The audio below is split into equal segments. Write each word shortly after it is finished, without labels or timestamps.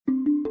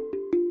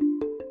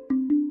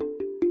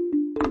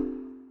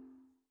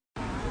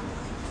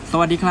ส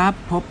วัสดีครับ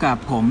พบกับ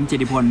ผมจิ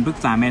ติพล พฤก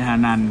ษาเมธา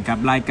นันท์กับ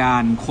รายกา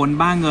รคน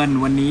บ้าเงิน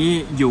วันนี้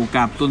อยู่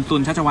กับซุ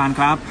นชัชวาล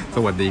ครับส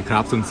วัสดีครั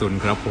บซุน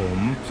ครับผม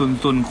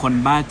ซุนคน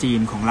บ้าจี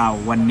นของเรา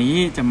วันนี้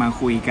จะมา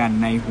คุยกัน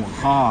ในหัว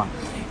ข้อ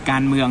กา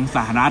รเมืองส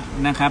หรัฐ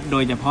นะครับโด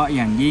ยเฉพาะอ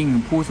ย่างยิ่ง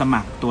ผู้ส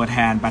มัครตัวแท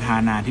นประธา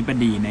นาธิบ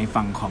ดีใน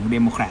ฝั่งของเด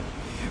โมแครต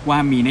ว่า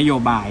มีนโย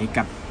บาย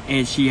กับเอ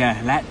เชีย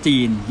และจี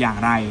นอย่าง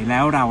ไรแล้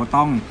วเรา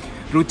ต้อง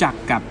รู้จัก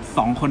กับ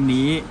2คน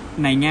นี้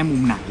ในแง่มุ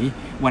มไหน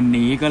วัน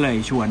นี้ก็เลย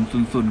ชวน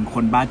ซุนค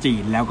นบ้าจี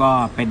นแล้วก็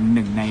เป็นห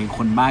นึ่งในค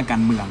นบ้ากา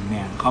รเมืองเ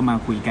นี่ยเข้ามา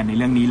คุยกันในเ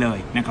รื่องนี้เลย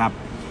นะครับ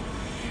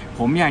ผ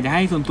มอยากจะใ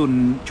ห้ซุน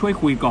ช่วย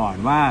คุยก่อน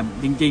ว่า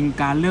จริง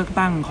ๆการเลือก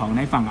ตั้งของใ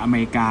นฝั่งอเม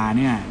ริกา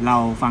เนี่ยเรา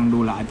ฟังดู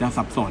แล้วอาจจะ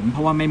สับสนเพร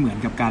าะว่าไม่เหมือน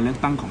กับการเลือก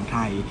ตั้งของไท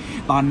ย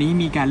ตอนนี้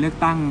มีการเลือก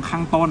ตั้งข้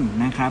างต้น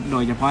นะครับโด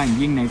ยเฉพาะอย่าง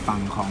ยิ่งในฝั่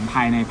งของภ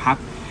ายในพรรค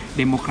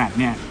เดโมแครต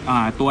เนี่ย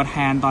ตัวแท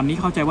นตอนนี้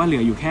เข้าใจว่าเหลื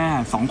ออยู่แค่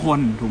2คน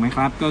ถูกไหมค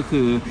รับก็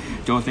คือ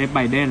โจเซฟไบ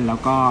เดนแล้ว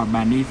ก็แบ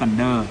ร์นีแซนเ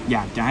ดอร์อย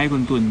ากจะให้คุ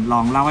ณตุลล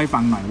องเล่าให้ฟั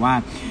งหน่อยว่า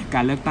ก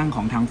ารเลือกตั้งข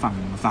องทางฝั่ง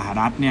สห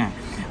รัฐเนี่ย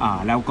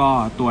แล้วก็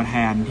ตัวแท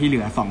นที่เห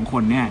ลือ2ค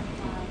นเนี่ย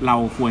เรา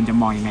ควรจะ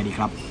มองยังไงดี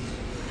ครับ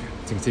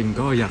จริงๆ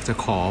ก็อยากจะ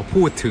ขอ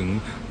พูดถึง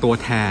ตัว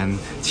แทน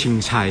ชิง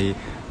ชัย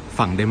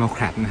ฝั่งเดโมแค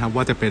รตนะครับ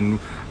ว่าจะเป็น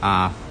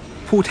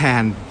ผู้แท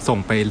นส่ง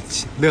ไป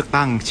เลือก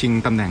ตั้งชิง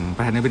ตำแหน่งป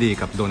ระธานาธิบดี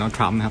กับโดนัลด์ท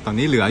รัมป์นะครับตอน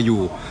นี้เหลืออ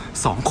ยู่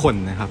2คน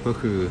นะครับก็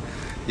คือ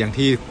อย่าง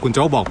ที่คุณโจ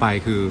บอกไป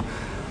คือ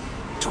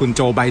คุณโ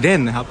จไบเดน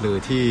นะครับหรือ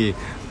ที่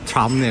ท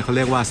รัมป์เนี่ยเขาเ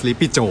รียกว่า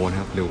Sleepy Joe นะ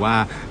ครับหรือว่า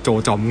โจ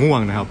จอมง่ว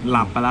งนะครับห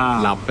ลับไ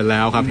ปแ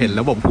ล้วครับเห็นแ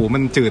ล้วบอกหูมั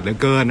นจืดเหลือ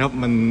เกินครับ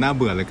มันน่าเ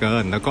บื่อเหลือเกิ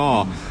นแล้วก็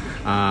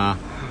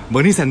เบอ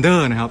ร์นีแซนเดอ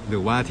ร์นะครับหรื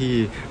อว่าที่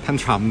ท่าน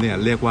ทรัมป์เนี่ย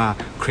เรียกว่า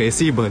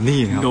Crazy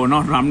Bernie นะครับโดนั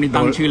ลด์ทรัมป์นี่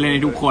ตั้งชื่อเล่นใ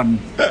ห้ทุกคน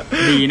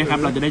ดีนะครับ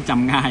เราจะได้จ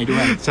ำง่ายด้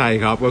วยใช่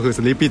ครับก็คือ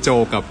Sleepy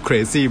Joe กับ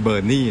Crazy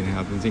Bernie นะค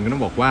รับจริงๆก็ต้อ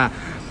งบอกว่า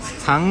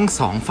ทั้ง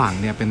2ฝั่ง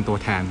เนี่ยเป็นตัว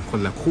แทนคน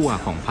ละขั้ว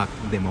ของพรรค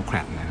เดโมแคร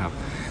ตนะครับ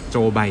โจ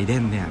ไบเด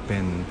นเนี่ยเป็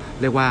น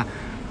เรียกว่า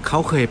เขา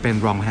เคยเป็น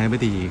รองประธานาธิบ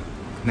ดี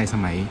ในส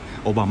มัย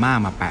โอบามา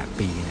มา8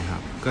ปีนะครั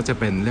บก็จะ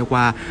เป็นเรียก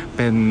ว่าเ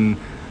ป็น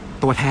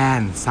ตัวแทน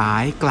สา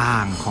ยกลา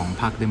งของ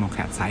พรรคเดโมแคร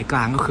ตสายกล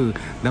างก็คือ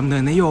ดำเนิ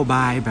นนโยบ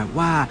ายแบบ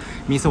ว่า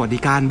มีสวัสดิ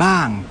การบ้า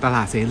งตล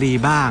าดเสรี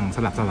บ้างส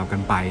ลับกั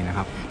นไปนะค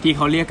รับที่เข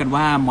าเรียกกัน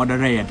ว่า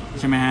moderate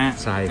ใช่ไหมฮะ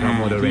ใช่ครับ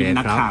moderate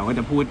นักข่าวก็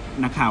จะพูด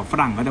นักข่าวฝ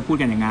รั่งก็จะพูด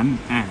กันอย่างนั้น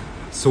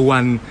ส่ว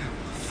น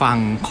ฝั่ง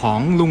ของ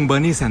ลุงเบอ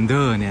ร์นีแซนเด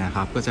อร์เนี่ยค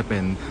รับก็จะเป็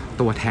น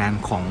ตัวแทน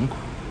ของ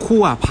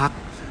ขั้วพรรค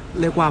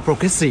เรียกว่า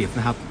progressive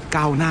นะครับ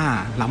ก้าวหน้า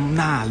ล้ำ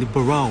หน้า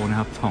liberal นะ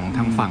ครับของท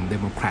างฝั่งเด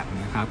โมแครต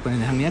นะครับ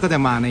ในทางนี้ก็จะ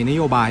มาในน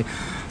โยบาย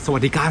สวั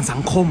สดิการสั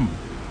งคม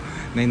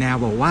ในแนว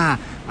บอกว่า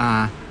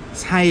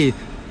ให้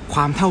คว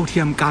ามเท่าเที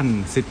ยมกัน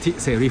สิทธิ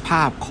เสรีภ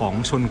าพของ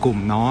ชนกลุ่ม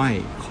น้อย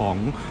ของ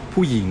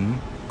ผู้หญิง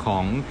ขอ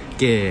ง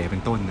เกย์เป็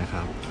นต้นนะค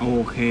รับโอ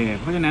เค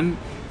เพราะฉะนั้น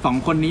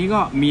2คนนี้ก็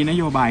มีน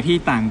โยบายที่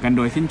ต่างกันโ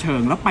ดยสิ้นเชิ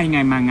งแล้วไปไง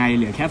มาไงเ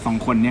หลือแค่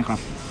2คนเนี่ยครับ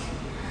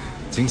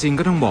จริงๆ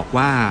ก็ต้องบอก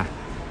ว่า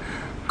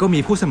ก็มี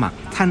ผู้สมัคร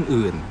ท่าน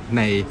อื่นใ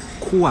น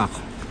ขั้ว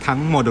ทั้ง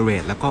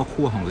moderate แล้วก็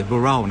ขั้วของ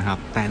liberal นะครับ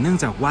แต่เนื่อง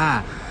จากว่า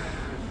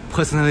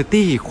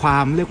personality ควา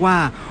มเรียกว่า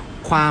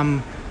ความ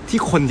ที่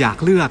คนอยาก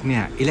เลือกเนี่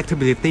ย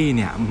electability เ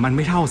นี่ยมันไ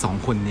ม่เท่า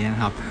2คนนี้น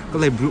ะครับก็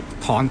เลย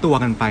ถอนตัว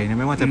กันไปนะ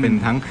ไม่ว่าจะเป็น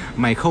ทั้ง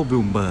ไมเคิลบ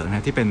ลูมเบิร์กน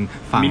ะที่เป็น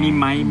ฝั่งมินิ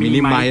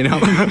ไมนะครั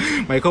บ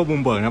ไมเคิลบลู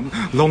มเบิร์กนะครับ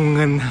ลงเ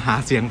งินหา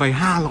เสียงไป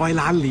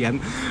500 ล้านเหรียญ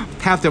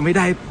แทบจะไม่ไ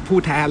ด้ผู้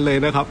แทนเลย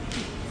นะครับ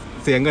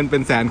เสียเงินเป็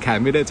นแสนแขน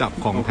ไม่ได้จับ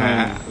ของแท้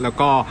แล้ว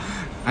ก็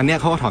อันนี้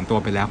เขาก็ถอนตัว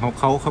ไปแล้ว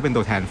เขาเป็น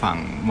ตัวแทนฝั่ง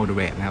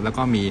moderate นะครับแล้ว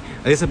ก็มี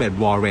อลิซาเบธ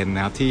วอร์เรนน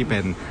ะครับที่เป็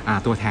น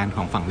ตัวแทนข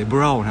องฝั่ง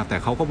liberal นะครับแต่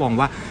เขาก็มอง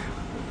ว่า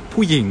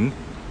ผู้หญิง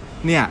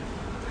เนี่ย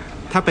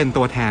ถ้าเป็น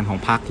ตัวแทนของ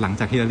พรรคหลัง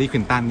จากฮิลลารีค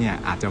ลินตันเนี่ย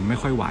อาจจะไม่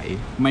ค่อยไหว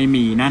ไม่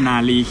มีนา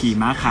ลีขี่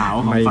ม้าขาว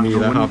ของฝั่ง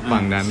นู้น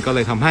ฝั่งนั้นก็เล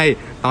ยทำให้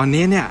ตอน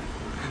นี้เนี่ย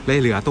เลย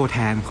เหลือตัวแท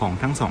นของ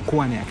ทั้ง2ขั้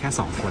วเนี่ยแค่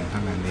2คนเท่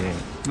านั้นเอง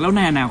แล้วใน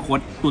อนาคต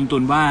ตุ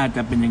นว่าจ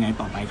ะเป็นยังไง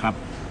ต่อไปครับ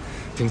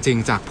จริง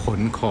ๆจากผล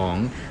ของ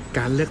ก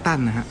ารเลือกตั้ง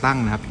นะครับ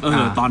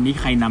ตอนนี้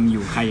ใครนำอ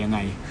ยู่ใครยังไง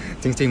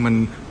จริงๆมัน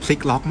พลิก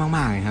ล็อกม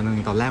ากๆเลยครับ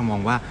ตอนแรกมอ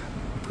งว่า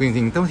จ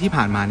ริงๆตั้งที่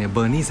ผ่านมาเนี่ยเบ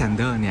อร์นีแซนเ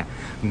ดอร์เนี่ย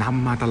น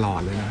ำมาตลอ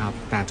ดเลยนะครับ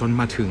แต่จน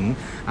มาถึง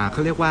เข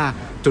าเรียกว่า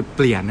จุดเป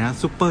ลี่ยนนะ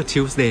ซูเปอร์ทิ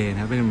วส์เดย์น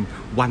ะครับเป็น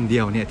วันเดี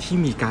ยวเนี่ยที่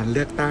มีการเ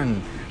ลือกตั้ง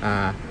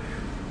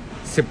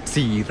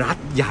14 รัฐ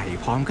ใหญ่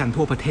พร้อมกัน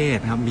ทั่วประเทศ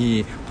นะครับมี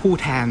ผู้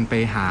แทนไป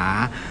หา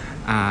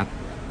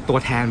ตัว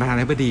แทนประธาน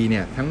าธิบดีเนี่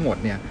ยทั้งหมด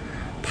เนี่ย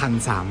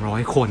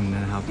1,300 คน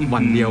นะครับวั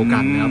นเดียวกั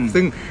นนะครับ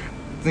ซึ่ง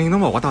จริงๆต้อ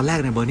งบอกว่าตอนแรก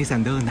เนี่ยเบอร์นีแซ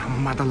นเดอร์น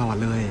ำมาตลอด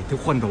เลยทุก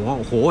คนบอกว่า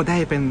โอ้โหได้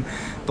เป็น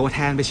ตัวแท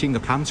นไปชิง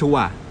กับทรัมป์ชัว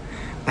ร์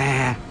แต่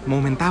โม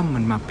เมนตัม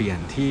มันมาเปลี่ยน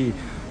ที่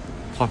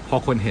พอ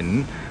คนเห็น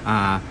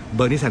เบ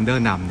อร์นีแซนเดอ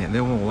ร์นำเนี่ยเรี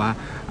ยกว่า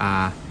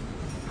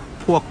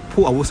พวก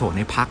ผู้อาวุโสใ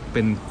นพรรคเ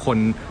ป็นคน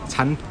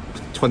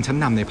ชนชั้น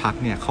นำในพรรค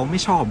เนี่ยเขาไม่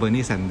ชอบเบอร์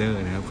นีแซนเดอร์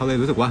นะครับเขาเลย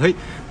รู้สึกว่าเฮ้ย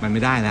มันไ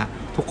ม่ได้แล้ว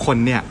ทุกคน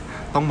เนี่ย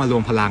ต้องมารว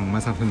มพลังมา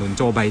สนับสนุนโ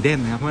จไบเดน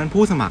นะครับเพราะฉะนั้น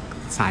ผู้สมัคร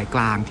สายก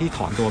ลางที่ถ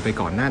อนตัวไป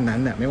ก่อนหน้านั้น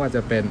เนี่ยไม่ว่าจ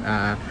ะเป็น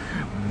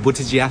บู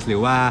ติเจียสหรื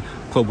อว่า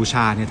โคลบูช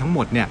าเนี่ยทั้งหม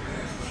ดเนี่ย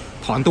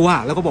ถอนตัว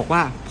แล้วก็บอกว่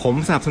าผม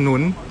สนับสนุ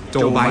นโจ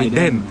ไบเด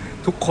น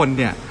ทุกคน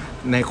เนี่ย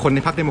ในคนใน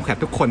พรรคเดโมแครต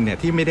ทุกคนเนี่ย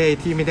ที่ไม่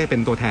ได้เป็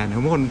นตัวแทน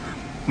ทุกคน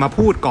มา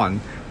พูดก่อน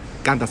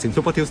การตัดสิน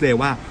ซูเปอร์ทิวส์เดย์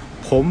ว่า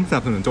ผมสนั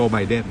บสนุนโจไบ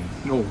เดน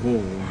โอ้โห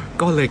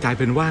ก็เลยกลาย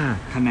เป็นว่า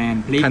คะแนน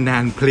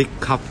พลิก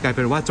ครับกลายเ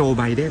ป็นว่าโจ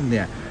ไบเดนเ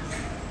นี่ย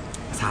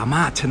สาม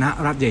ารถชนะ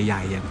รัฐให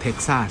ญ่ๆอย่างเท็ก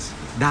ซัส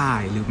ได้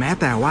หรือแม้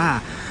แต่ว่า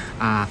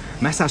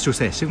แมสซาชูเ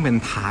ซตส์ซึ่งเป็น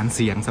ฐานเ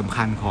สียงสำ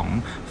คัญของ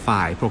ฝ่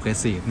ายโปรเกรส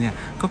ซีฟเนี่ย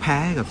ก็แพ้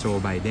กับโจ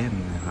ไบเดน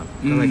นะครับ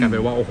ก็เลยกลายเป็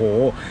นว่าโอ้โห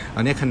อั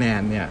นนี้คะแน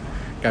นเนี่ย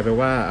กลายเป็น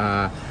ว่า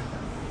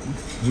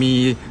มี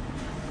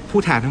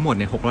ผู้แทนทั้งหมด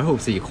เนี่ย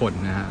664คน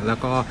นะฮะแล้ว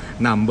ก็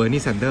นำเบอร์นี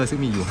แซนเดอร์ซึ่ง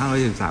มีอยู่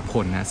573ค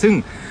นนะซึ่ง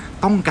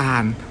ต้องกา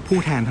รผู้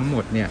แทนทั้งหม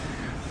ดเนี่ย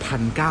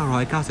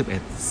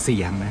1,991 เสี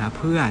ยงนะครับ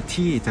เพื่อ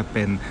ที่จะเ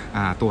ป็น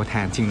ตัวแท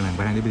นชิงตำแหน่งป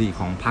ระธานาธิบดี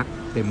ของพรรค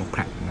เดโมแคร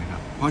ตนะครับ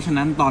เพราะฉะ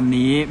นั้นตอน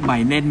นี้ไบ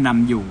เดนน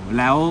ำอยู่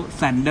แล้วแ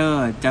ซนเดอ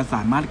ร์จะส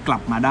ามารถกลั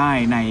บมาได้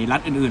ในรัฐ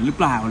อื่นๆหรือเ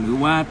ปล่าหรือ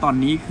ว่าตอน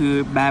นี้คือ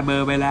แบเบอ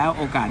ร์ไปแล้ว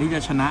โอกาสที่จะ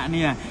ชนะเ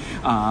นี่ย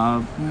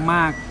ม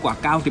ากกว่า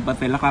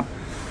 90% แล้วครับ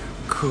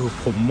คือ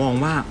ผมมอง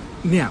ว่า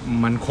เนี่ย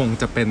มันคง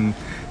จะเป็น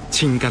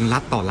ชิงกันรั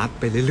ฐต่อรัฐ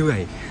ไปเรื่อย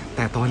ๆแ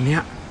ต่ตอนเนี้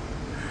ย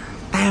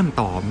แต้ม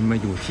ต่อมันมา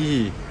อยู่ที่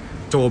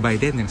โจไบ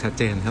เดนอย่างชัดเ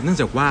จนครับเนื่อง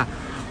จากว่า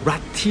รั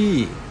ฐที่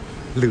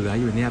เหลือ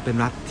อยู่เนี่ยเป็น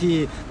รัฐที่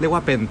เรียกว่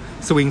าเป็น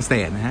สวิงสเต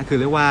ทนะฮะคือ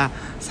เรียกว่า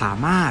สา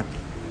มารถ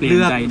เลื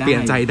อกเปลี่ย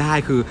นใจได้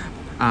คือ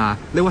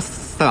เรียกว่า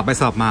สลับไป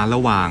สลับมาร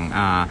ะหว่าง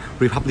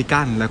รีพับลิ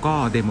กันแล้วก็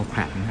เดโมแคร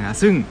ตนะฮะ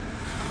ซึ่ง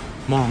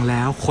มองแ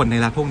ล้วคนใน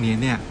รัฐพวกนี้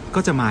เนี่ยก็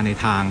จะมาใน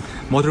ทาง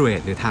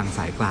moderate หรือทางส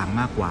ายกลาง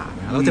มากกว่าน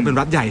ะแล้วจะเป็น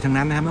รัฐใหญ่ทั้ง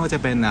นั้นนะไม่ว่าจะ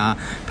เป็น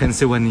เพน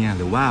ซิลเวเนีย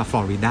หรือว่าฟล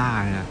อริดา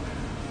นะ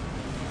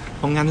เ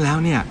พราะงั้นแล้ว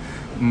เนี่ย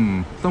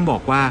ต้องบอ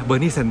กว่าเบอ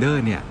ร์นีแซนเดอ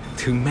ร์เนี่ย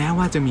ถึงแม้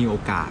ว่าจะมีโอ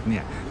กาสเนี่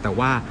ยแต่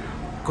ว่า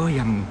ก็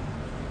ยัง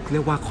เรี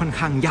ยกว่าค่อน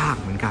ข้างยาก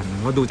เหมือนกัน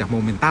เพราะดูจากโม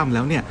เมนตัมแ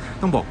ล้วเนี่ย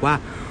ต้องบอกว่า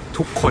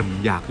ทุกคน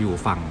อยากอยู่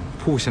ฝั่ง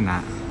ผู้ชนะ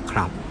ค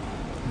รับ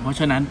เพราะฉ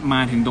ะนั้นม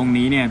าถึงตรง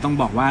นี้เนี่ยต้อง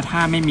บอกว่าถ้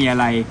าไม่มีอะ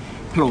ไร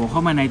โผล่เข้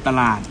ามาในต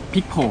ลาดพลิ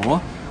กโผ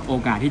โอ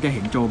กาสที่จะเ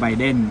ห็นโจไบ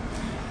เดน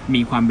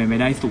มีความเป็นไป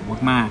ได้สูง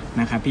มากๆ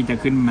นะครับที่จะ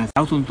ขึ้นมาเ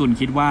ต้าซุน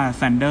คิดว่าแ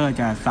ซนเดอร์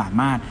จะสา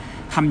มารถ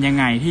ทำยัง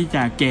ไงที่จ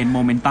ะเกณฑ์โม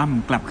เมนตัม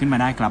กลับขึ้นมา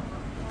ได้ครับ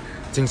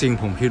จริง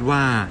ๆผมคิดว่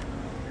า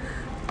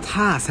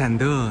ถ้าแซน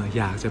เดอร์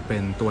อยากจะเป็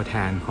นตัวแท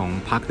นของ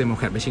พรรคเดโมแ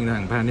ครตไปชิงตำแห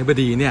น่งประธานาธิบ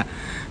ดีเนี่ย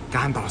ก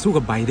ารต่อสู้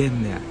กับไบเดน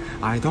เนี่ย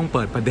อาจต้องเ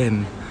ปิดประเด็น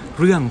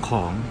เรื่องข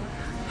อง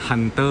ฮั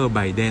นเตอร์ไบ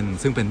เดน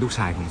ซึ่งเป็นลูกช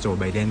ายของโจ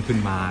ไบเดนขึ้น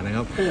มานะค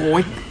รับโอ้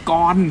ย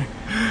ก่อน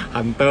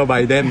ฮันเตอร์ไบ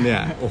เดนเนี่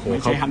ยโอ้โหไม่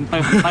ใช่ฮันเตอ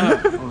ร์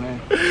โอเค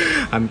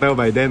ฮันเตอร์ไ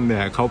บเดนเนี่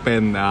ยเขาเป็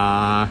น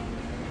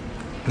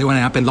เรียกว่าไ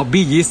งครับเป็นล็อบ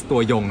บี้ยิสต์ตั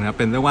วยงนะครับ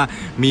เป็นเรียกว่า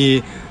มี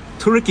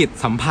ธุรกิจ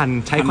สัมพัน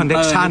ธ์ใช้คอนเน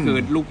คชั่นคื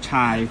อลูกช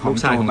ายขอ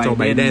งโจ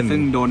ไบเดนซึ่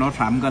งโดนัลด์ท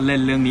รัมป์ก็เล่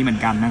นเรื่องนี้เหมือ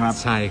นกันนะครับ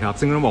ใช่ครับ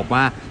ซึ่งต้องบอก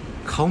ว่า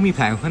เขามีแผ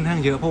นค่อนข้าง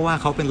เยอะเพราะว่า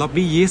เขาเป็นล็อบ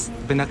บี้ยิสต์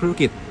เป็นนักธุร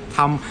กิจ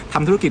ท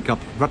ำธุรกิจกับ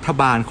รัฐ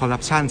บาลคอร์รั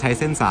ปชันใช้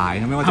เส้นสาย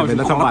ไม่ว่าจะเป็น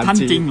รัฐบาล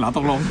จีนจริงเหรอต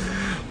กลง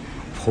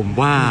ผม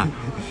ว่า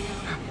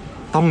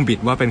ต้องบิด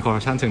ว่าเป็นคอร์รั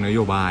ปชันเชิงนโ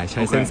ยบายใ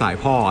ช้เส้นสาย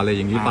พ่ออะไรอ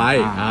ย่างนี้ไป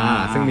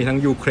ซึ่งมีทั้ง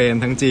ยูเครน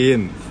ทั้งจีน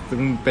ซึ่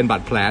งเป็นบา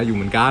ดแผลอยู่เ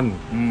หมือนกัน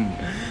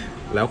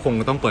แล้วคง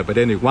ต้องเปิดประเ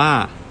ด็นอีกว่า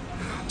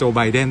โจไ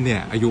บเดนเนี่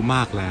ยอายุม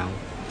ากแล้ว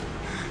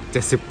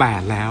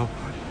78แล้ว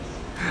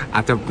อ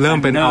าจจะเริ่ม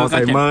เป็นอัลไซ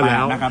เมอร์แล้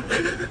ว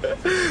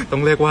ต้อ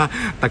งเรียกว่า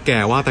ตะแ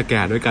ก่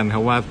ด้วยกันค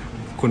รับว่า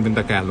คุณเป็นต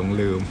ะแก่หลง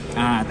ลืม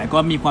แต่ก็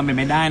มีความเป็นไ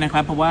ปได้นะค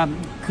รับเพราะว่า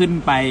ขึ้น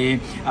ไป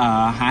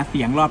หาเ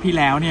สียงรอบที่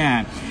แล้วเนี่ย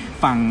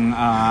ฝั่ง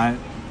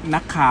นั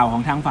กข่าวขอ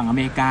งทางฝั่งอเ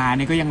มริกาเ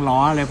นี่ยก็ยังล้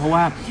อเลยเพราะ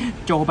ว่า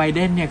โจไบเด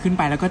นเนี่ยขึ้นไ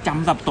ปแล้วก็จ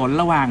ำสับสน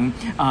ระหว่าง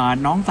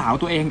น้องสาว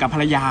ตัวเองกับภร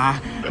รยา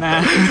น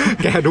ะ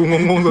แกดู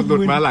งงๆหลุ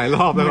ดๆมาหลายร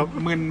อบแล้วครับ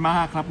มึนมา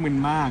กครับมึน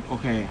มากโอ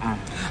เค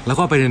แล้ว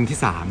ก็ประเด็นที่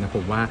3เนี่ยผ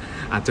มว่า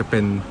อาจจะเ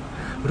ป็น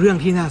เรื่อง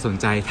ที่น่าสน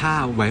ใจถ้า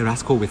ไวรัส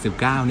โควิด -19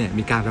 เนี่ย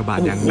มีการระบาด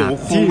อย่างหนัก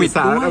ที่ส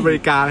หรัฐอเม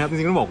ริกาครับจ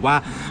ริงๆต้องบอกว่า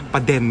ป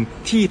ระเด็น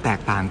ที่แต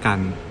กต่างกัน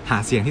หา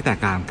เสียงที่แตก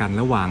ต่างกัน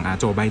ระหว่าง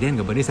โจไบเดน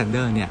กับเบอร์นีแซนเด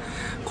อร์เนี่ย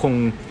คง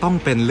ต้อง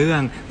เป็นเรื่อ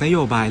งนโย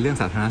บายเรื่อง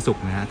สาธารณสุข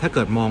นะฮะถ้าเ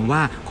กิดมองว่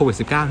าโควิด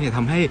 -19 เนี่ยท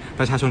ำให้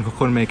ประชาชน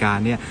คนอเมริกา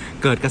เนี่ย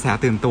เกิดกระแส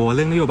ตื่นตัวเ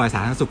รื่องนโยบายสา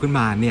ธารณสุขขึ้น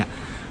มาเนี่ย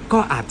ก็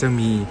อาจจะ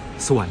มี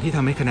ส่วนที่ท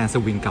ำให้คะแนนส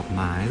วิงกลับ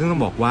มาซึ่งต้อ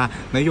งบอกว่า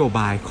นโยบ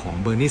ายของ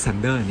เบอร์นีแซน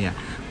เดอร์เนี่ย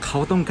เขา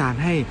ต้องการ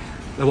ให้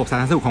ระบบสาธ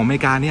ารณสุขของอเม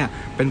ริกาเนี่ย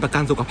เป็นประกั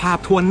นสุขภาพ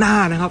ทั่วหน้า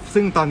นะครับ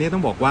ซึ่งตอนนี้ต้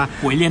องบอกว่า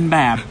หวยเรียนแบ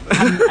บ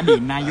ท่านอดี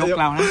ตนายก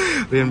เรานะ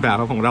เรียนแบบ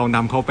ของเราน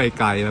ำเขาไป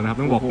ไกลแล้วนะครับ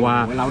ต้องบอกว่า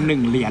เรา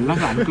1เหรียญละ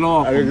หลานโล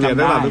กเหรียญ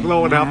ละหลานโล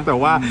กนะครับแต่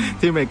ว่า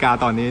ที่อเมริกา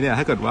ตอนนี้เนี่ย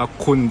ถ้าเกิดว่า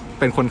คุณ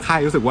เป็นคนไข้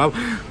รู้สึกว่า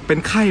เป็น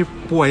ไข้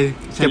ป่วย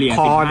เจ็บค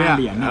อเนี่ย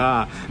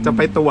จะไ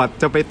ปตร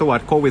วจ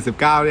โควิด -19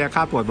 เนี่ยค่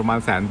าตรวจประมาณ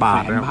100,000 บา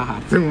ทนะครับ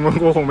ซึ่งมัน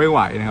ก็คงไม่ไหว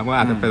นะครับก็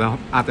อาจจะ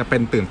เป็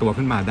นตื่นตัว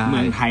ขึ้นมาได้เ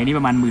มืองไทยนี่ป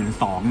ระมาณ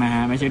 12,000 นะฮ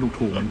ะไม่ใช่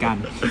ถูกๆเหมือนกัน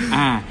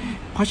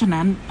เพราะฉะ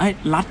นั้น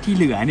รัฐที่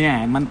เหลือเนี่ย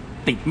มัน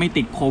ติดไม่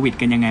ติดโควิด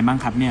กันยังไงบ้าง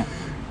ครับเนี่ย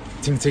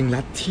จริงๆ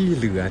รัฐที่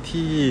เหลือ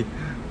ที่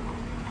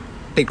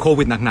ติดโค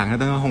วิดหนักๆนะ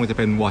ต้องคงจะ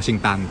เป็นวอชิง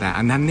ตันแต่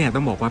อันนั้นเนี่ยต้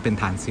องบอกว่าเป็น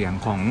ฐานเสียง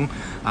ของ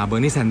เบอ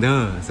ร์นีแซนเดอ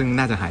ร์ซึ่ง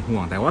น่าจะหายห่ว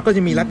งแต่ว่าก็จ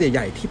ะมีรัฐให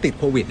ญ่ๆที่ติด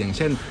โควิดอย่างเ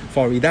ช่นฟ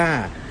ลอริดา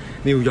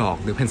นิวยอร์ก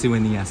หรือเพนซิลเว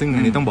เนียซึ่งอั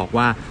นนี้ต้องบอก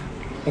ว่า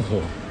โอ้โห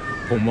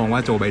ผมมองว่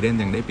าโจไบเดน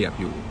ยังได้เปรียบ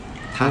อยู่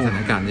ถ้าสถา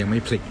นการณ์ยังไ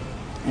ม่พลิก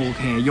โอเ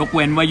คยกเ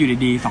ว้นว่าอยู่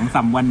ดีๆ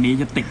 2-3 วันนี้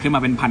จะติดขึ้นม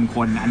าเป็นพันค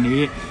นอันนี้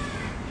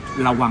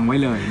ระวังไว้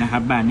เลยนะครั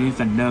บแบรนนี่แซ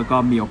นเดอร์ก็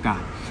มีโอกา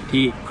ส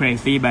ที่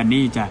crazy แบรน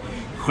นี่จะ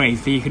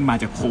crazy ขึ้นมา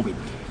จากโควิด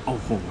โอ้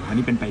โหอัน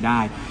นี้เป็นไปได้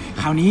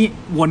คราวนี้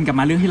วนกลับ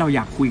มาเรื่องที่เราอย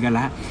ากคุยกันแ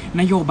ล้ว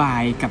นโยบา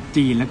ยกับ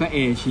จีนแล้วก็เอ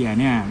เชีย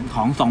เนี่ยข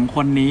องสองค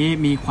นนี้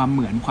มีความเห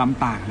มือนความ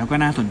ต่างแล้วก็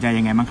น่าสนใจ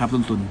ยังไงบ้างครับ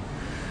ตุน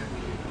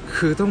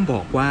คือต้องบ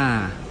อกว่า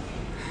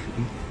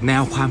แน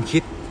วความคิ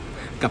ด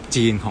กับ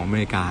จีนของอเม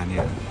ริกาเนี่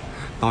ย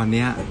ตอน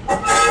นี้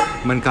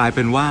มันกลายเ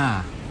ป็นว่า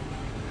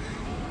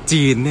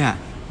จีนเนี่ย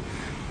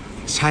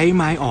ใช้ไ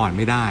ม้อ่อนไ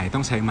ม่ได้ต้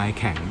องใช้ไม้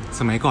แข็ง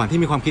สมัยก่อนที่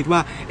มีความคิดว่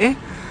า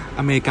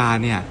อเมริกา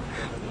เนี่ย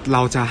เร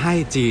าจะให้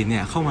จีนเนี่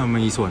ยเข้ามา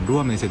มีส่วนร่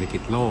วมในเศรษฐกิ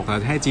จโลกเรา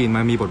จะให้จีนม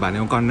ามีบทบาทใน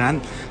องค์กรนั้น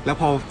แล้ว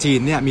พอจีน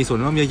เนี่ยมีส่วน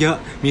ร่วมเยอะ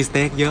ๆมีสเ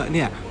ต็กเยอะเ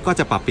นี่ยก็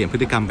จะปรับเปลี่ยนพฤ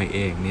ติกรรมไปเอ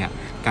งเนี่ย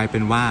กลายเป็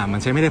นว่ามัน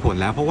ใช้ไม่ได้ผล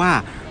แล้วเพราะว่า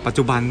ปัจ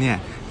จุบันเนี่ย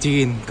จี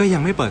นก็ยั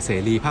งไม่เปิดเส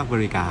รีภาคบ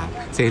ริการ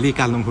เสรี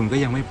การลงทุนก็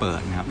ยังไม่เปิด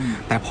นะครับ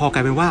แต่พอกล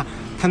ายเป็นว่า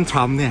ท่านท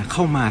รัมป์เนี่ยเ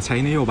ข้ามาใช้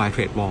นโยบายเท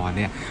รดวอร์เ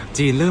นี่ย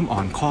จีนเริ่มอ่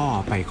อนข้อ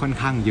ไปค่อน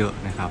ข้างเยอะ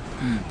นะครับ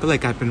ก็เลย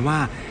กลายเป็นว่า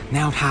แน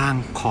วทาง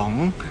ของ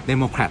เด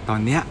โมแครตตอน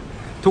เนี้ย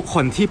ทุกค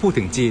นที่พูด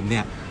ถึงจีนเ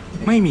นี่ย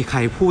ไม่มีใคร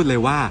พูดเลย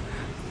ว่า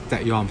จะ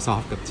ยอมซอ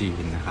ฟต์กับจี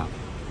นนะครับ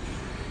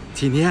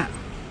ทีเนี้ย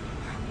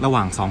ระห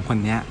ว่าง2คน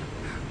เนี้ย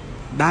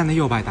ด้านน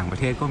โยบายต่างประ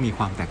เทศก็มีค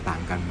วามแตกต่า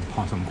งกันพ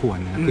อสมควร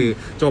นะคือ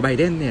โจไบเ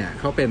ดนเนี่ย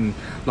เขาเป็น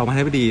รองประธาน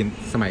าธิบดี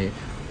สมัย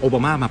โอบา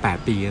มามา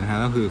8ปีนะฮะ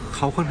ก็คือเข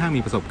าค่อนข้าง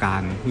มีประสบการ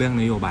ณ์เรื่อง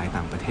นโยบาย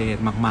ต่างประเทศ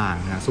มาก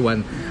ๆนะส่วน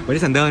เบอร์นี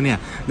แซนเดอร์เนี่ย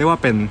เรียกว่า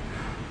เป็น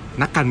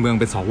นักการเมือง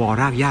เป็นสว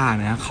รากหญ้า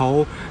นะเขา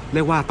เ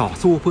รียกว่าต่อ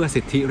สู้เพื่อ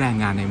สิทธิแรง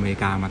งานในอเมริ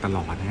กามาตล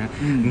อดนะฮะ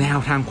แนว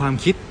ทางความ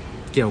คิด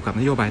เกี่ยวกับ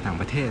นโยบายต่าง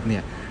ประเทศเนี่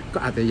ยก็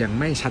อาจจะยัง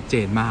ไม่ชัดเจ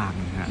นมาก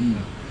นะฮะ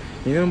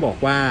นี่ต้องบอก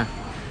ว่า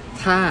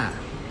ถ้า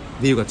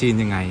ดีลกับจีน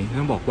ยังไง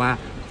ต้องบอกว่า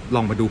ล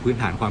องมาดูพื้น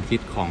ฐานความคิด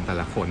ของแต่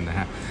ละคนนะ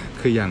ฮะ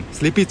คืออย่าง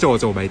Sleepy Joe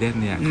โจไบเดน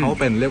เนี่ยเขา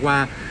เป็นเรียกว่า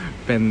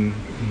เป็น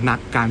นัก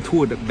การทู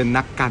ตเป็น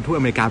นักการทูต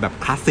อเมริกาแบบ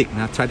คลาสสิกน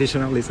ะ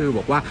traditionalist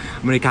บอกว่า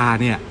อเมริกา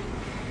เนี่ย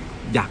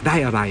อยากได้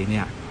อะไรเ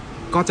นี่ย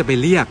ก็จะไป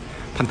เรียก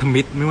พันธ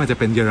มิตรไม่ว่าจะ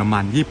เป็นเยอรมั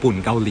นญี่ปุ่น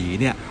เกาหลี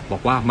เนี่ยบอ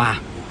กว่า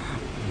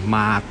ม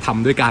าท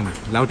ำด้วยกัน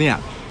แล้วเนี่ย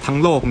ทั้ง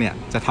โลกเนี่ย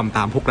จะทำต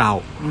ามพวกเรา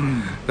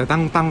แต่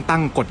ตั้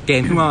งกฎเก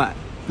ณฑ์ขึ้นมา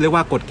เรียกว่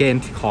ากฎเกณ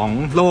ฑ์ของ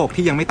โลก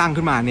ที่ยังไม่ตั้ง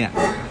ขึ้นมาเนี่ย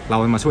เรา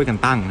มาช่วยกัน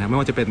ตั้งนะไม่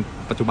ว่าจะเป็น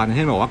ปัจจุบัน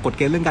ที่บอกว่ากฎเ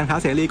กณฑ์เรื่องการค้า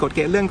เสรีกฎเก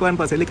ณฑ์เรื่องการเ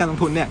ปิดเสรีการลง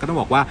ทุนเนี่ยก็ต้อง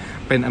บอกว่า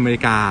เป็นอเมริ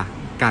กา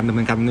การดำเ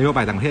นินการนโยบ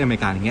ายต่างประเทศอเม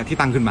ริกาอย่างเงี้ยที่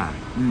ตั้งขึ้นมา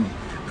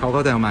เขาก็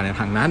จะมาใน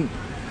ทางนั้น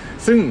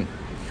ซึ่ง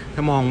ถ้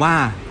ามองว่า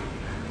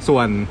ส่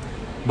วน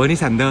เบอร์นี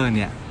แซนเดอร์เ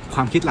นี่ยคว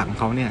ามคิดหลักของ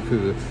เขาเนี่ยคื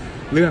อ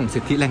เรื่องสิ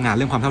ทธิแรงงานเ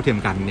รื่องความเท่าเทียม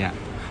กันเนี่ย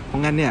เพรา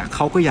ะงั้นเนี่ยเข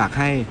าก็อยาก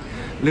ให้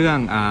เรื่อง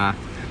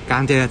กา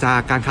รเจรจา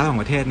การค้าระหว่า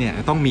งประเทศเนี่ย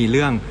ต้องมีเ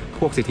รื่องพ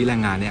วกสิทธิแร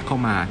งงานเนี่ยเข้า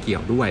มาเกี่ย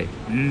วด้วย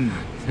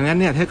ดังนั้น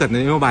เนี่ยถ้าเกิด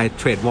นโยบาย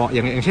เทรดวอร์อ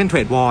ย่างเช่นเทร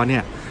ดวอร์เนี่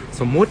ย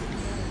สมมุติ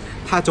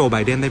ถ้าโจไบ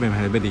เดนได้เป็นประ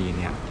ธานาธิบดี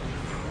เนี่ย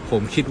ผ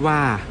มคิดว่า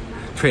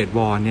เทรดว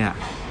อร์เนี่ย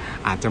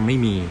อาจจะไม่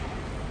มี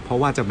เพราะ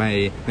ว่าจะไป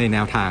ในแน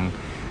วทาง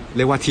เ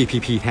รียกว่า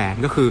TPP แทน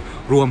ก็คือ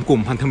รวมกลุ่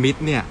มพันธมิตร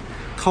เนี่ย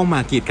เข้ามา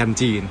กีดกัน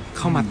จีนเ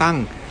ข้ามาตั้ง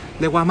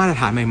เรียกว่ามาตร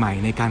ฐานใหม่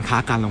ๆในการค้า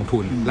การลงทุ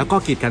นแล้วก็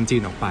กีดกันจี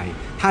นออกไป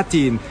ถ้า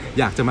จีน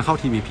อยากจะมาเข้า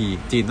TPP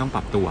จีนต้องป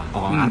รับตัว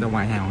อาจจะไ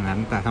ว้แนวนั้น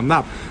แต่สำหรั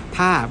บ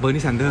ถ้าเบอร์นี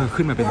แซนเดอร์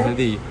ขึ้นมาเป็นประธานาธิ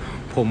บดี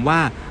ผมว่า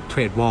เทร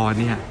ดวอร์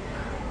เนี่ย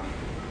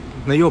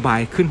นโยบาย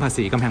ขึ้นภา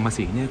ษีกำแพงภา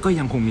ษีเนี่ยก็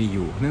ยังคงมีอ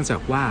ยู่เนื่องจาก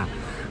ว่า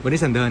เบอร์นี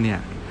แซนเดอร์เนี่ย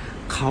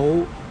เข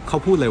า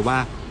พูดเลยว่า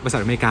บริษั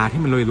ทอเมริกา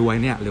ที่มันรวย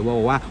ๆเนี่ยหรือ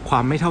ว่าควา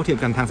มไม่เท่าเทียม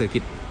กันทางเศรษฐกิ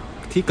จ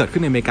ที่เกิดขึ้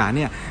นในอเมริกาเ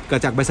นี่ยเกิด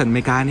จากบริษัทอเม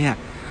ริกาเนี่ย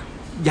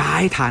ย้า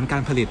ยฐานกา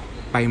รผลิต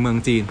ไปเมือง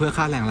จีนเพื่อ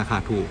ค่าแรงราคา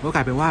ถูกก็กล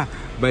ายเป็นว่า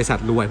บริษัท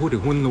รวยผู้ถื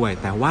อหุ้นรวย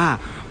แต่ว่า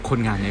คน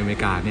งานในอเมริ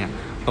กาเนี่ย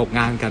ตกง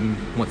านกัน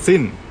หมดสิ้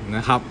นน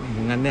ะครับ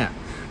งั้นเนี่ย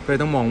ก็เลย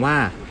ต้องมองว่า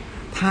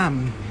ถ้า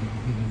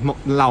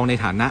เราใน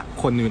ฐานะ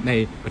คนใน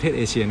ประเทศเ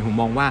อเชียผม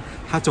มองว่า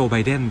ถ้าโจไบ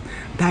เดน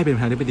ได้เป็นปร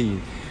ะธานาธิบดี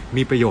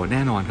มีประโยชน์แ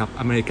น่นอนครับ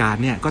อเมริกา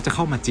เนี่ยก็จะเ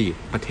ข้ามาจีบ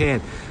ประเทศ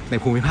ใน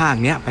ภูมิภาค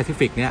เนี้ยแปซิ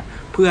ฟิกเนี้ย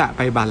เพื่อไ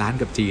ปบาลานซ์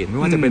กับจีนไม่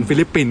ว่าจะเป็นฟิ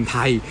ลิปปินส์ไท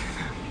ย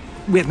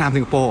เวียดนามสิ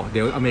งคโปร์เ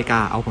ดี๋ยวอเมริกา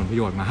เอาผลประโ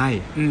ยชน์มาให้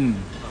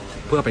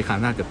เพื่อไปค้า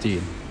หน้ากับจี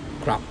น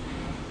ครับ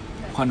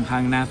ค่อนข้า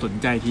งน่าสน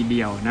ใจทีเ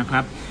ดียวนะค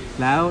รับ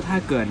แล้วถ้า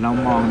เกิดเรา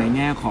มองในแ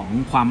ง่ของ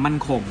ความมั่น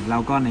คงแล้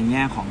วก็ในแ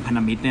ง่ของพันธ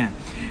มิตรเนี่ย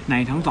ใน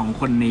ทั้งสอง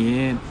คนนี้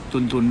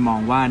จุนมอง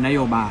ว่านโ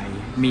ยบาย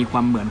มีคว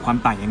ามเหมือนความ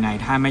ต่างยังไง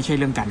ถ้าไม่ใช่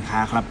เรื่องการค้า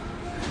ครับ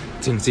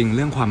จริงๆเ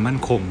รื่องความมั่น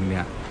คงเ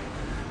นี่ย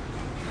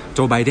โจ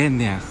ไบเดน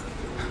เนี่ย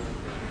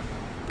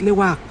เรียก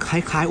ว่าค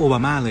ล้ายๆโอบา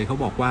มาเลยเขา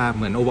บอกว่าเ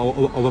หมือนโ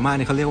อบามาเ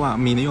นี่ยเขาเรียกว่า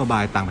มีนโยบา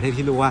ยต่างประเทศ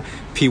ที่เรียกว่า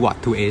pivot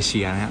to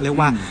Asia นะฮะเรียก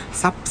ว่า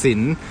ทรัพย์สิน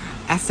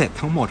asset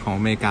ทั้งหมดของ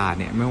อเมริกา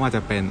เนี่ยไม่ว่าจ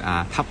ะเป็น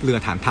ทัพเรือ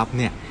ฐานทัพ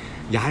เนี่ย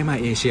ย้ายมา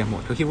เอเชียหม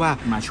ดเขาคิดว่า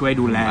มาช่วย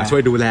ดูแ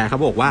ลเขา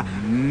บอกว่า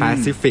แป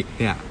ซิฟิก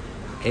เนี่ย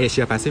เอเชี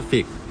ยแปซิฟิ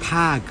ก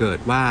ถ้าเกิด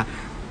ว่า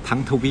ทั้ง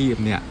ทวีป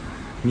เนี่ย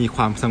มีค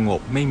วามสงบ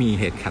ไม่มี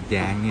เหตุขัดแ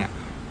ย้งเนี่ย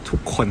ทุ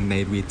กคนใน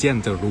รีเจียน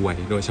จะรวย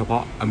โดยเฉพา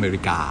ะอเม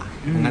ริกา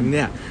งั้นเ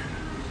นี่ย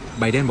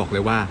ไบเดนบอกเล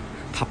ยว่า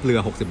ทัพเรือ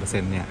 60%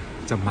 เนี่ย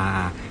จะมา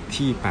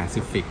ที่แป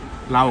ซิฟิก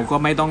เราก็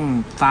ไม่ต้อง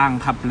สร้าง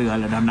ทัพเรือ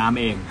หรือดำน้ำ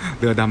เอง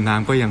เรือดำน้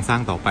ำก็ยังสร้า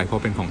งต่อไปเพรา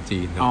ะเป็นของจี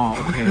นครับอ๋อ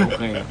โอเค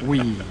อุ้ย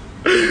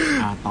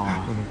ต่อ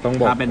ต้อง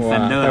บอกเป็น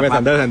Thunder เป็น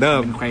Thunder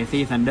เป็น Crazy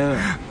Thunder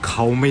เข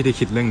าไม่ได้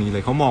คิดเรื่องนี้เล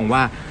ยเขามองว่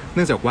าเ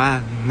นื่องจากว่า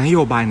นโย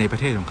บายในประ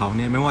เทศของเขาเ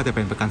นี่ยไม่ว่าจะเ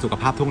ป็นประกันสุข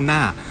ภาพทุกหน้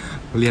า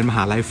เรียนมห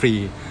าลัยฟรี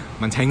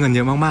มันใช้เงินเย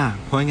อะมาก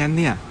ๆเพราะงั้น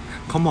เนี่ย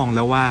เขามองแ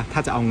ล้วว่าถ้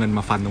าจะเอาเงินม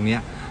าฟันตรงเนี้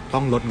ยต้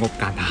องลดงบ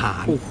การทหา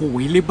รโอ้โห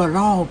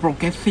liberal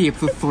progressive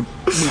สุด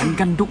ๆเหมือน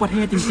กันทุกประเท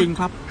ศจริงๆ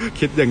ครับ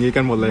คิดอย่างนี้กั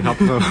นหมดเลยครับ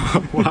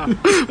ว่า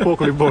พวก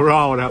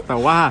liberal นะครับแต่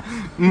ว่า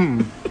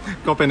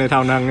ก็เป็นในท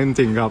างนั้นจ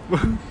ริงๆครับ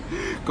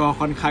ก็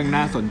ค่อนข้าง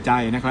น่าสนใจ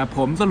นะครับผ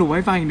มสรุปใ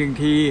ห้ฟังอีกหนึ่ง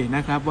ทีน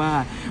ะครับว่า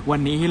วัน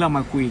นี้ที่เราม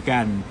าคุยกั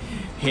น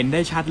เห็นไ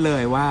ด้ชัดเล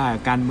ยว่า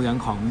การเมือง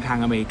ของทาง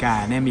อเมริกา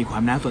เนี่ยมีควา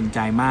มน่าสนใจ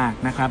มาก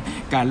นะครับ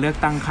การเลือก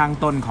ตั้งข้าง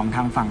ต้นของท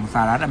างฝั่งส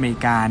หรัฐอเมริ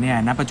กาเนี่ย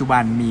ณปัจจุบั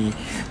นมี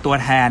ตัว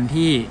แทน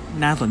ที่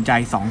น่าสนใจ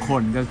2ค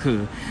นก็คือ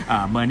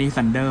เบอร์นีแซ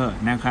นเดอร์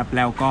นะครับแ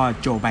ล้วก็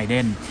โจไบเด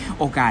น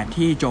โอกาส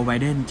ที่โจไบ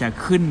เดนจะ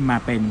ขึ้นมา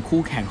เป็น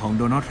คู่แข่งของ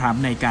โดนัลด์ทรัม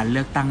ป์ในการเ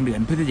ลือกตั้งเดือ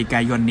นพฤศจิก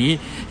ายนนี้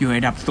อยู่ใน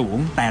ระดับสูง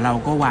แต่เรา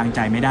ก็วางใจ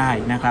ไม่ได้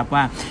นะครับ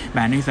ว่าเบ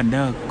อร์นีแซนเด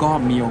อร์ก็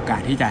มีโอกา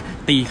สที่จะ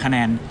ตีคะแน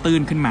นตื้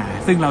นขึ้นมา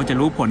ซึ่งเราจะ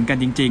รู้ผลกัน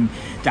จริง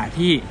ๆจาก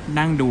ที่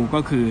นั่งดูก็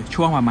คือ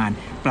ช่วงประมาณ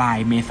ปลาย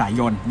เมษา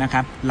ยนนะค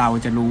รับเรา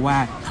จะรู้ว่า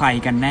ใคร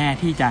กันแน่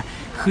ที่จะ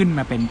ขึ้นม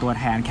าเป็นตัว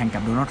แทนแข่งกั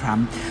บโดนัลด์ทรัม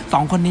ป์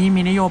2คนนี้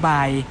มีนโยบ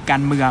ายกา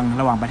รเมือง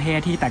ระหว่างประเทศ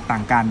ที่แตกต่า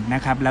งกันน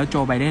ะครับแล้วโจ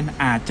ไบเดน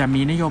อาจจะ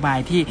มีนโยบาย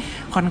ที่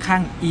ค่อนข้า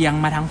งเอียง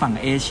มาทางฝั่ง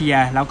เอเชีย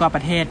แล้วก็ป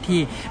ระเทศที่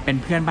เป็น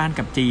เพื่อนบ้าน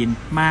กับจีน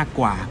มาก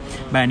กว่า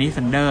เบอร์นีแซ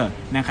นเดอร์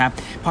นะครับ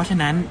เพราะฉะ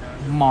นั้น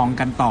มอง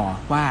กันต่อ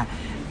ว่า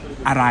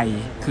อะไร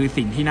คือ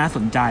สิ่งที่น่าส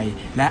นใจ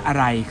และอะ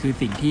ไรคือ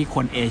สิ่งที่ค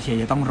นเอเชีย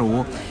จะต้องรู้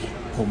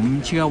ผม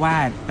เชื่อว่า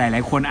หลา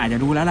ยๆคนอาจจะ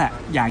รู้แล้วแหละ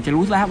อยากจะ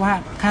รู้แล้วว่า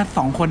ถ้า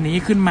2คนนี้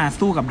ขึ้นมา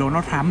สู้กับโดนั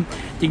ลด์ทรัมป์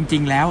จริ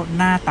งๆแล้ว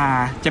หน้าตา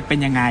จะเป็น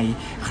ยังไง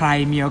ใคร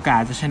มีโอกา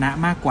สจะชนะ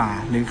มากกว่า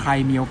หรือใคร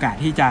มีโอกาส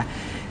ที่จะ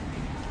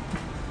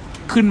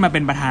ขึ้นมาเป็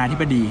นประธานาธิ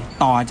บดี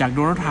ต่อจากโด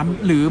นัลด์ทรัมป์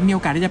หรือมีโอ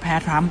กาสที่จะแพ้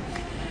ทรัมป์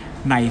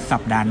ในสั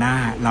ปดาห์หน้า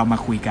เรามา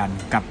คุยกัน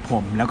กับผ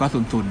มแล้วก็ซุ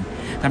น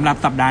สำหรับ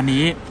สัปดาห์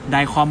นี้ไ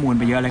ด้ข้อมูล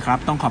ไปเยอะเลยครับ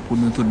ต้องขอบคุณ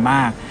ซุนม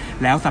าก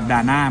แล้วสัปดา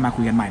ห์หน้ามา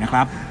คุยกันใหม่นะค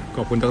รับข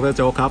อบคุณดร.โ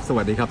จ๊กครับส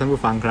วัสดีครับท่าน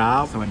ผู้ฟังครั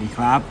บสวัสดีค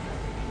รับ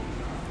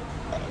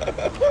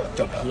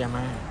จบเพี้ยม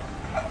าก